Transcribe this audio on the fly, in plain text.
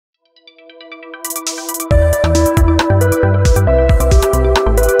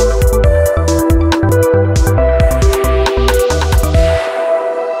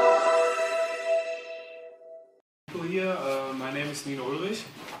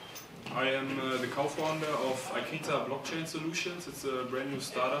I am the co-founder of IOTA Blockchain Solutions. It's a brand new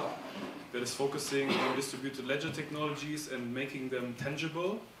startup that is focusing on distributed ledger technologies and making them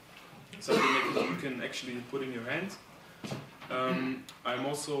tangible, something that you can actually put in your hand. I'm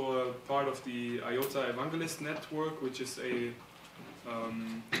also a part of the IOTA Evangelist network, which is a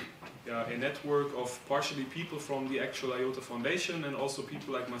network of partially people from the actual IOTA Foundation and also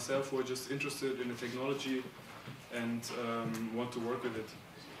people like myself who are just interested in the technology and want to work with it.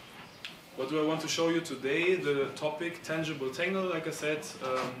 What do I want to show you today? The topic Tangible Tangle, like I said.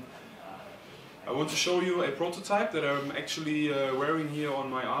 I want to show you a prototype that I'm actually wearing here on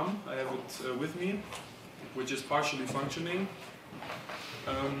my arm. I have it with me, which is partially functioning.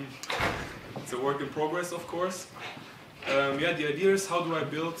 It's a work in progress, of course. The idea is, how do I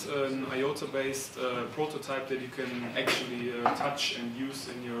build an IOTA-based prototype that you can actually touch and use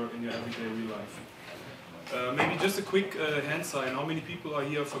in your everyday real life. Maybe just a quick hand sign. How many people are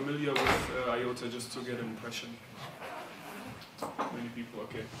here familiar with IOTA, just to get an impression? Many people,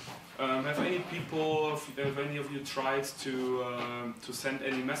 okay. Have any of you tried to send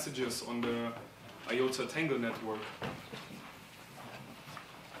any messages on the IOTA Tangle network?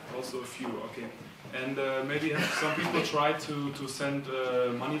 Also a few, okay. And maybe have some people tried to send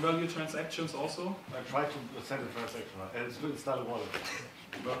money value transactions also? I tried to send a transaction and it's to install a wallet.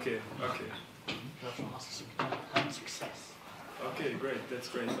 Okay, okay. Success. Okay, great. That's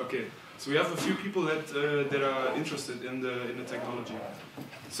great. Okay, so we have a few people that are interested in the technology.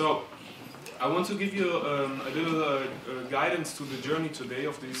 So I want to give you a little guidance to the journey today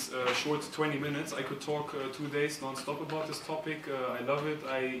of these short 20 minutes. I could talk 2 days non-stop about this topic. I love it.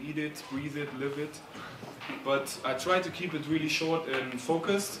 I eat it, breathe it, live it. But I try to keep it really short and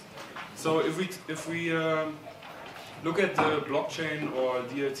focused. So if we look at the blockchain or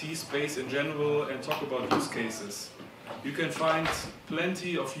DLT space in general and talk about use cases, you can find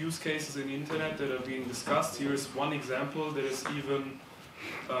plenty of use cases in the internet that are being discussed. Here is one example that is even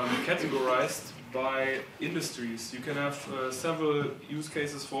categorized by industries. You can have several use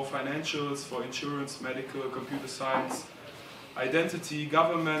cases for financials, for insurance, medical, computer science, identity,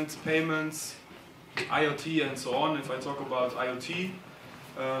 government, payments, IoT, and so on. If I talk about IoT,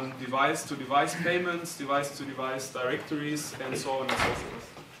 device-to-device payments, device-to-device directories, and so on and so forth.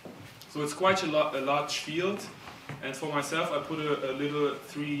 So it's quite a large field, and for myself I put a little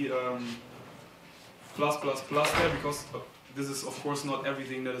 3 plus there, because this is of course not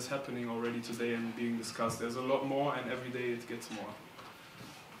everything that is happening already today and being discussed. There's a lot more, and every day it gets more.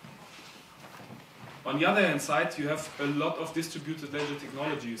 On the other hand side, you have a lot of distributed ledger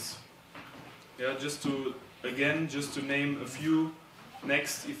technologies. Yeah, just to name a few: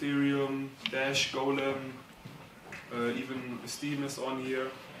 Next, Ethereum, Dash, Golem, even Steam is on here.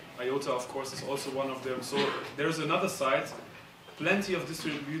 IOTA, of course, is also one of them. So there's another side, plenty of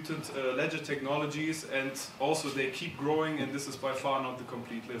distributed ledger technologies, and also they keep growing, and this is by far not the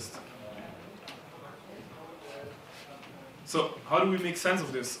complete list. So how do we make sense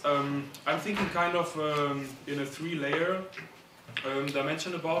of this? I'm thinking kind of in a 3-layer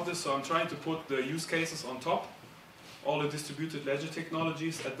dimension about this. So I'm trying to put the use cases on top, all the distributed ledger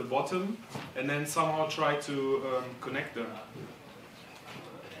technologies at the bottom, and then somehow try to connect them.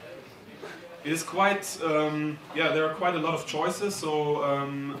 It is quite, there are quite a lot of choices. So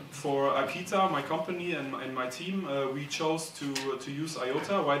for IOTA, my company and my team, we chose to use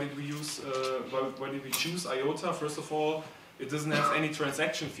IOTA. Why did we choose IOTA? First of all, it doesn't have any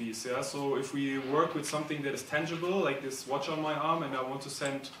transaction fees. Yeah? So if we work with something that is tangible, like this watch on my arm, and I want to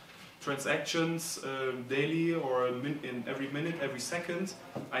send transactions daily or in every minute, every second,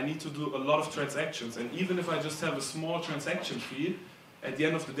 I need to do a lot of transactions. And even if I just have a small transaction fee, at the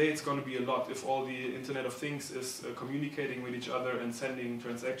end of the day it's going to be a lot if all the Internet of Things is communicating with each other and sending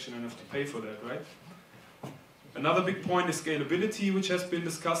transaction and have to pay for that, right? Another big point is scalability, which has been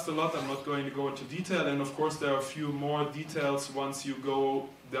discussed a lot. I'm not going to go into detail, and of course there are a few more details once you go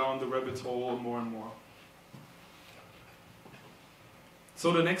down the rabbit hole more and more.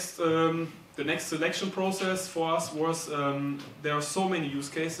 So the next selection process for us was, there are so many use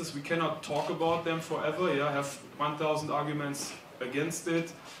cases, we cannot talk about them forever. Yeah, I have 1,000 arguments against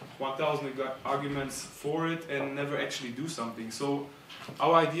it, 1,000 arguments for it, and never actually do something. So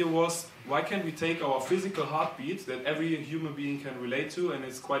our idea was, why can't we take our physical heartbeat that every human being can relate to, and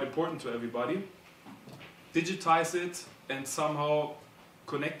it's quite important to everybody, digitize it and somehow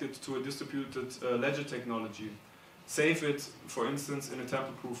connect it to a distributed ledger technology. Save it, for instance, in a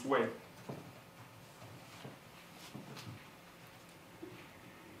tamper-proof way.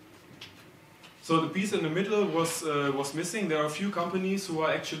 So the piece in the middle was missing. There are a few companies who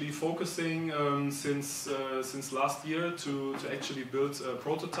are actually focusing since last year to actually build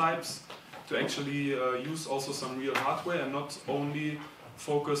prototypes, to actually use also some real hardware and not only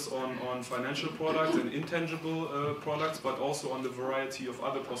focus on financial products and intangible products, but also on the variety of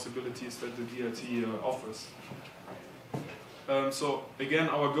other possibilities that the DLT offers. So again,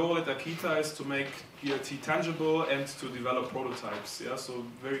 our goal at Akita is to make DLT tangible and to develop prototypes. Yeah, so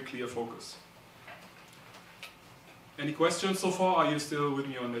very clear focus. Any questions so far? Are you still with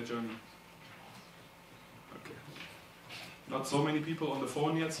me on that journey? Okay. Not so many people on the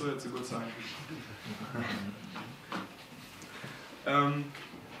phone yet, so it's a good sign.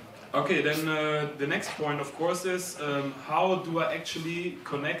 Okay, then the next point, of course, is how do I actually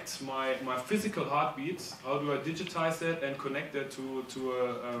connect my physical heartbeat? How do I digitize that and connect that to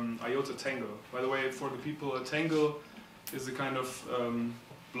a IOTA Tangle? By the way, for the people, a Tangle is a kind of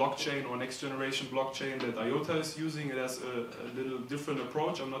blockchain or next generation blockchain that IOTA is using. It has a little different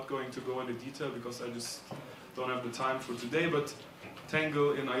approach. I'm not going to go into detail because I just don't have the time for today, but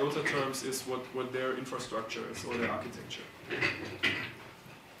Tangle in IOTA terms is what their infrastructure is, or their architecture.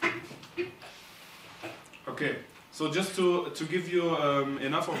 Okay, so just to give you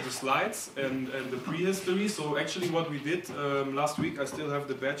enough of the slides and the prehistory, so actually what we did last week, I still have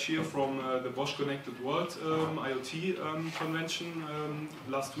the badge here from the Bosch Connected World IoT convention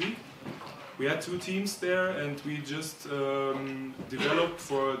last week. We had 2 teams there and we just developed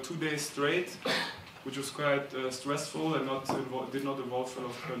for 2 days straight, which was quite stressful and did not involve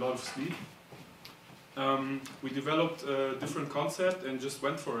a lot of sleep. We developed a different concept and just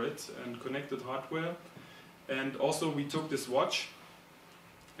went for it and connected hardware. And also we took this watch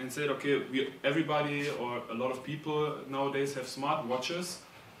and said, okay, everybody or a lot of people nowadays have smart watches,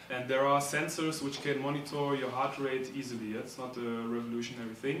 and there are sensors which can monitor your heart rate easily. It's not a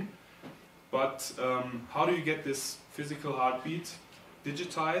revolutionary thing. But how do you get this physical heartbeat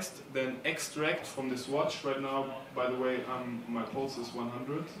digitized, then extract from this watch? Right now, by the way, my pulse is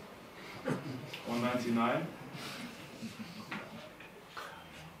 100, 199.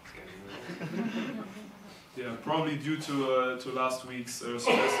 Yeah, probably due to last week's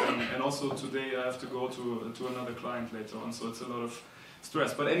stress, and also today I have to go to another client later on, so it's a lot of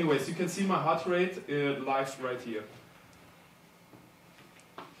stress. But anyways, you can see my heart rate live right here.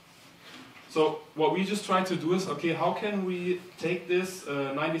 So what we just try to do is, okay, how can we take this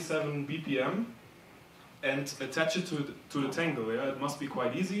 97 BPM and attach it to the Tangle? Yeah, it must be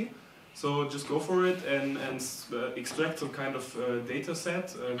quite easy. So just go for it and extract some kind of data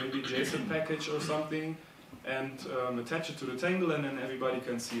set, maybe JSON package or something, and attach it to the Tangle, and then everybody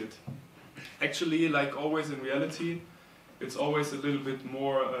can see it. Actually, like always in reality, it's always a little bit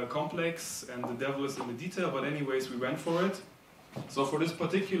more complex, and the devil is in the detail, but anyways, we went for it. So for this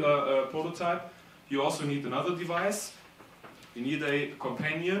particular prototype, you also need another device. You need a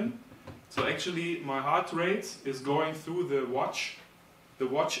companion. So actually, my heart rate is going through the watch. The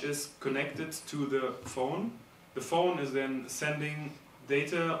watch is connected to the phone. The phone is then sending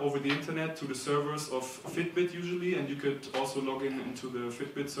data over the internet to the servers of Fitbit usually, and you could also log into the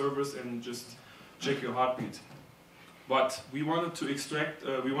Fitbit servers and just check your heartbeat. But we wanted to extract,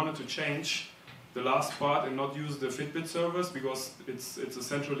 we wanted to change the last part and not use the Fitbit servers, because it's a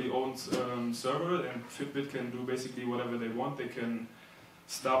centrally owned server, and Fitbit can do basically whatever they want. They can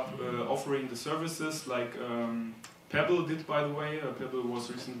stop offering the services like Pebble did, by the way. Pebble was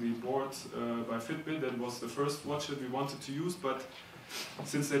recently bought by Fitbit. That was the first watch that we wanted to use, but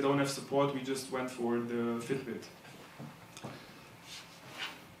since they don't have support, we just went for the Fitbit.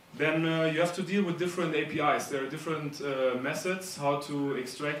 Then you have to deal with different APIs. There are different methods how to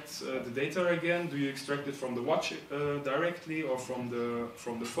extract the data again. Do you extract it from the watch directly, or from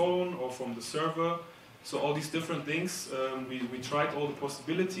the phone, or from the server? So all these different things, we tried all the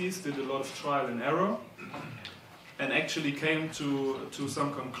possibilities, did a lot of trial and error, and actually came to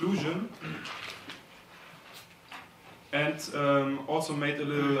some conclusion. And also made a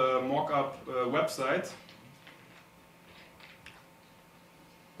little mock-up website,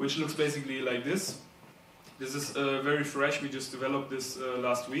 which looks basically like this. This is very fresh. We just developed this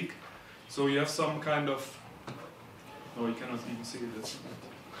last week. So you have some kind of... Oh, you cannot even see it.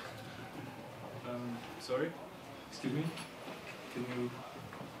 Sorry? Excuse me? Can you...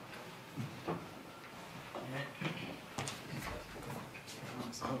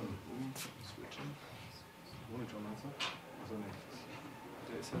 Monitor meinst du? Also nicht.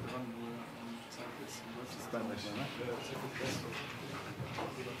 Der ist ja dran, wo er zeigt jetzt, läuft es dann nicht, ne?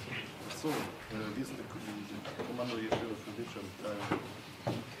 Achso, wie ist das Kommando hier für Bildschirm?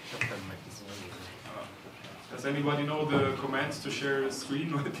 Ich habe keinen Mac, das ist Does anybody know the commands to share a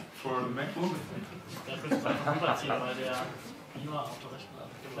screen for the MacBook? Da könntest du einfach rüberziehen, weil der Beamer auf der rechten Seite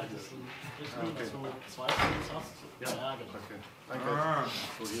vielleicht ist ein Richtlinie, dass du zwei Screens hast. Ja, genau. Okay. Danke.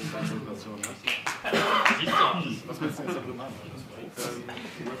 So, hier ist eine Präsentation. Ne? Siehst du aus. Was willst du jetzt davon machen?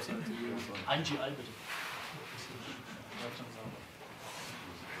 Die Webseite hier. Ein GI bitte.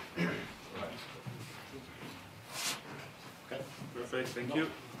 Okay, perfect, thank you.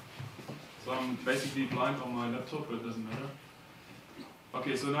 So I'm basically blind on my laptop, but it doesn't matter.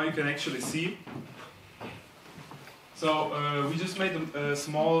 Okay, so now you can actually see. So we just made a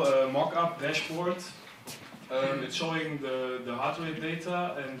small mock-up dashboard. It's showing the heart rate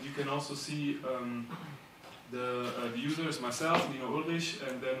data, and you can also see the users, myself, Nino, Ulrich,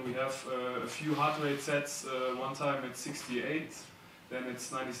 and then we have a few heart rate sets. One time it's 68, then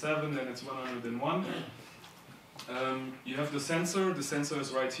it's 97, then it's 101. You have the sensor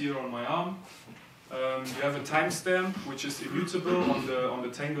is right here on my arm. You have a timestamp which is immutable on the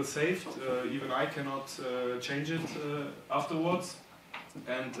tangle saved. Even I cannot change it afterwards.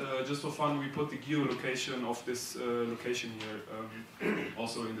 And just for fun, we put the geolocation of this location here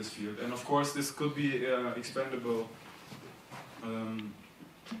also in this field. And of course, this could be expandable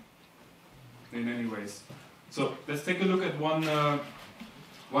in any ways. So let's take a look at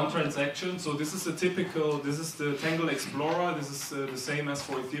one transaction. So this is this is the Tangle Explorer. This is the same as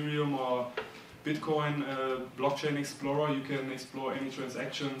for Ethereum or Bitcoin Blockchain Explorer. You can explore any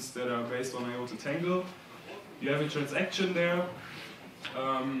transactions that are based on IOTA Tangle. You have a transaction there.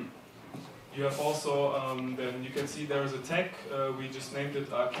 You have also, then you can see there is a tag. We just named it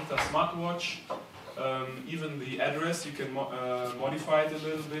Akita Smartwatch. Even the address, you can modify it a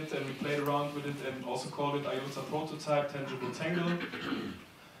little bit, and we played around with it and also called it IOTA Prototype Tangible Tangle.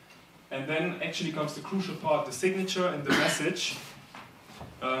 And then actually comes the crucial part, the signature and the message.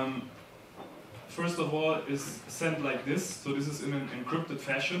 First of all, is sent like this. So this is in an encrypted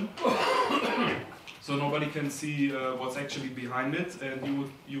fashion. So nobody can see what's actually behind it, and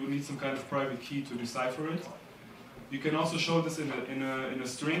you would need some kind of private key to decipher it. You can also show this in a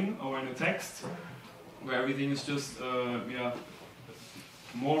string or in a text, where everything is just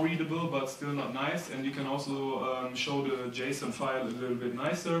more readable but still not nice. And you can also show the JSON file a little bit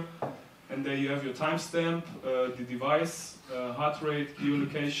nicer. And there you have your timestamp, the device, heart rate,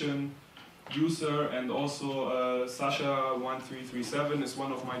 geolocation, user, and also Sasha1337 is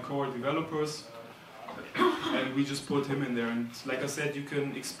one of my core developers. And we just put him in there. And like I said, you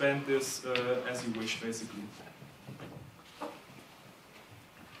can expand this as you wish, basically.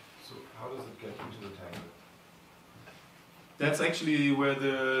 So how does it get into the tangle? That's actually where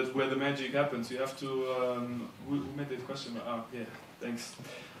the magic happens. You have to. Who made that question? Ah, yeah, thanks.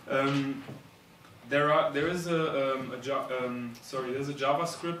 There's a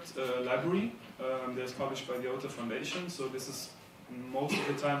JavaScript library that's published by the IOTA Foundation. So this is most of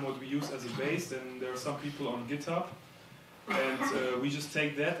the time what we use as a base, and there are some people on GitHub, and we just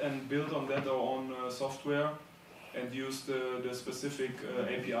take that and build on that our own software, and use the specific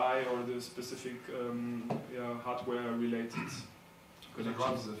API or the specific hardware related connections. It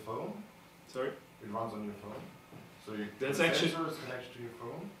runs on the phone? Sorry? It runs on your phone? So That's the actually sensor is connected to your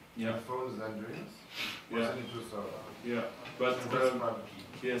phone? Yeah. The phone is then doing this? Or Yeah. send it to a server? Yeah, but And that's private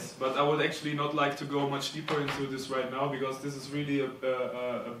key. yes, but I would actually not like to go much deeper into this right now, because this is really a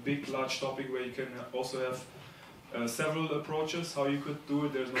big, large topic where you can also have several approaches how you could do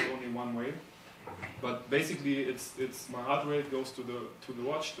it. There's not only one way, but basically it's my heart rate goes to the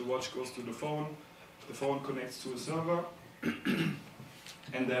watch goes to the phone connects to a server,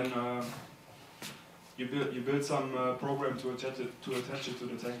 and then you build some program to attach it to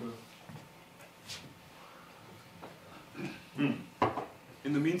the tangle.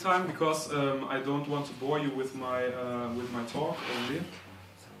 In the meantime, because I don't want to bore you with my talk only,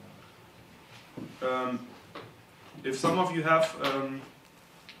 if some of you have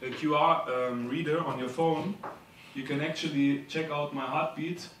a QR reader on your phone, you can actually check out my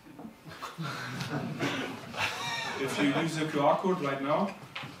heartbeat. If you use the QR code right now,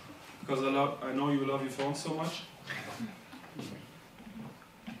 because I know you love your phone so much.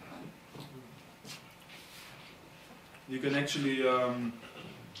 You can actually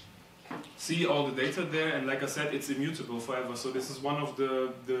see all the data there, and like I said, it's immutable forever. So this is one of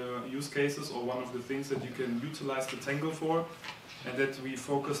the use cases, or one of the things that you can utilize the Tangle for, and that we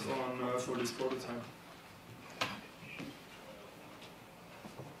focused on for this prototype.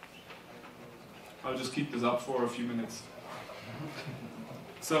 I'll just keep this up for a few minutes.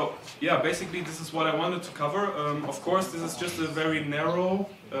 So yeah, basically this is what I wanted to cover. Of course, this is just a very narrow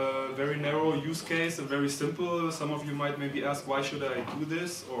use case and very simple. Some of you might maybe ask, why should I do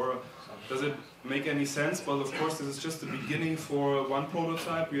this, or does it make any sense? But of course, this is just the beginning for one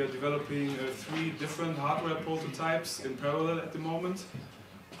prototype. We are developing 3 different hardware prototypes in parallel at the moment.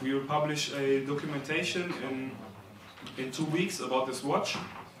 We will publish a documentation in 2 weeks about this watch.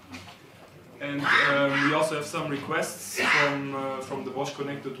 And we also have some requests from the Bosch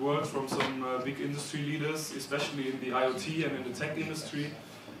Connected World, from some big industry leaders, especially in the IoT and in the tech industry,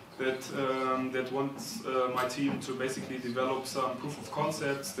 that wants my team to basically develop some proof of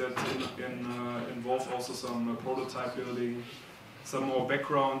concepts that involve also some prototype building, some more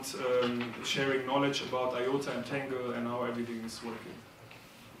background, sharing knowledge about IOTA and Tangle and how everything is working.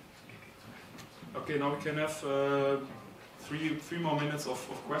 Okay, now we can have 3 more minutes of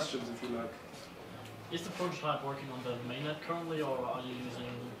questions if you like. Is the prototype working on the mainnet currently, or are you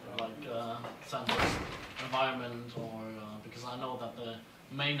using like sandbox environment, or because I know that the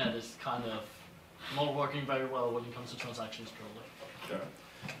mainnet is kind of not working very well when it comes to transactions currently.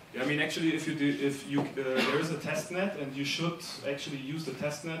 Yeah, I mean actually, if you there is a testnet, and you should actually use the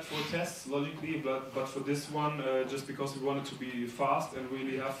testnet for tests logically, but for this one, just because we want it to be fast and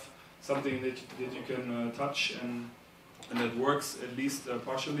really have something that you can touch and that works at least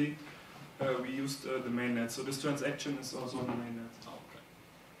partially. We used the mainnet, so this transaction is also on the mainnet.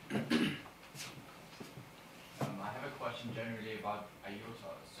 Okay. I have a question generally about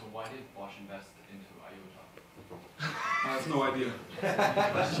IOTA. So why did Bosch invest into IOTA? I have no idea.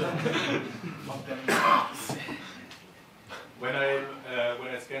 When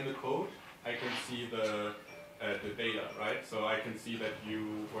I scan the code, I can see the data, right? So I can see that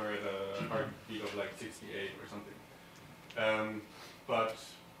you were at a heartbeat of like 68 or something. But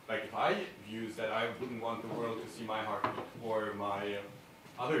like if I use that, I wouldn't want the world to see my heartbeat or my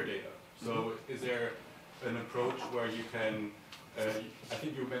other data. So is there an approach where you can, I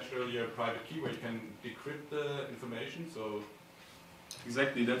think you mentioned earlier private key, where you can decrypt the information? So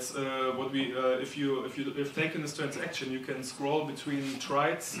exactly, that's what we. If you've taken this transaction, you can scroll between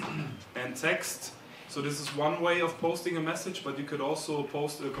tries and text. So this is one way of posting a message, but you could also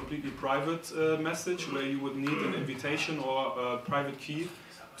post a completely private message where you would need an invitation or a private key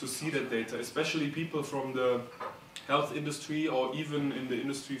to see that data, especially people from the health industry or even in the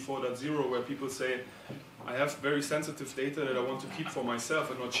industry 4.0, where people say, I have very sensitive data that I want to keep for myself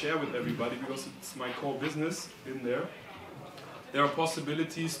and not share with everybody because it's my core business in there. There are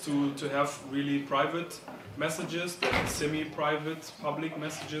possibilities to have really private messages, then semi-private public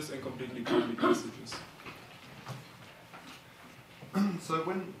messages, and completely public messages. So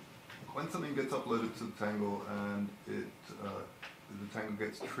when something gets uploaded to Tangle and the Tangle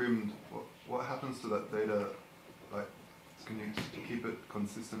gets trimmed, what happens to that data? Like, can you keep it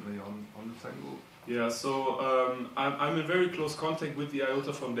consistently on the Tangle? Yeah, so I'm in very close contact with the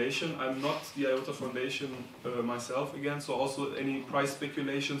IOTA Foundation. I'm not the IOTA Foundation myself again, so also any price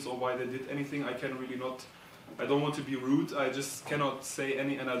speculations or why they did anything, I can really not. I don't want to be rude. I just cannot say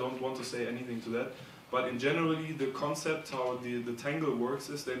any, and I don't want to say anything to that. But in generally, the concept how the Tangle works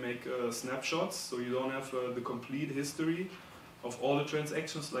is they make snapshots, so you don't have the complete history of all the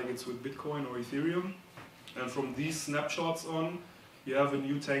transactions like it's with Bitcoin or Ethereum. And from these snapshots on, you have a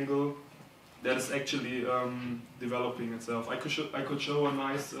new Tangle that is actually developing itself. I could show a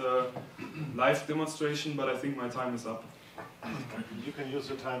nice live demonstration, but I think my time is up. You can use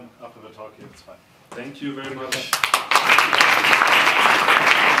your time after the talk here, it's fine. Thank you very much.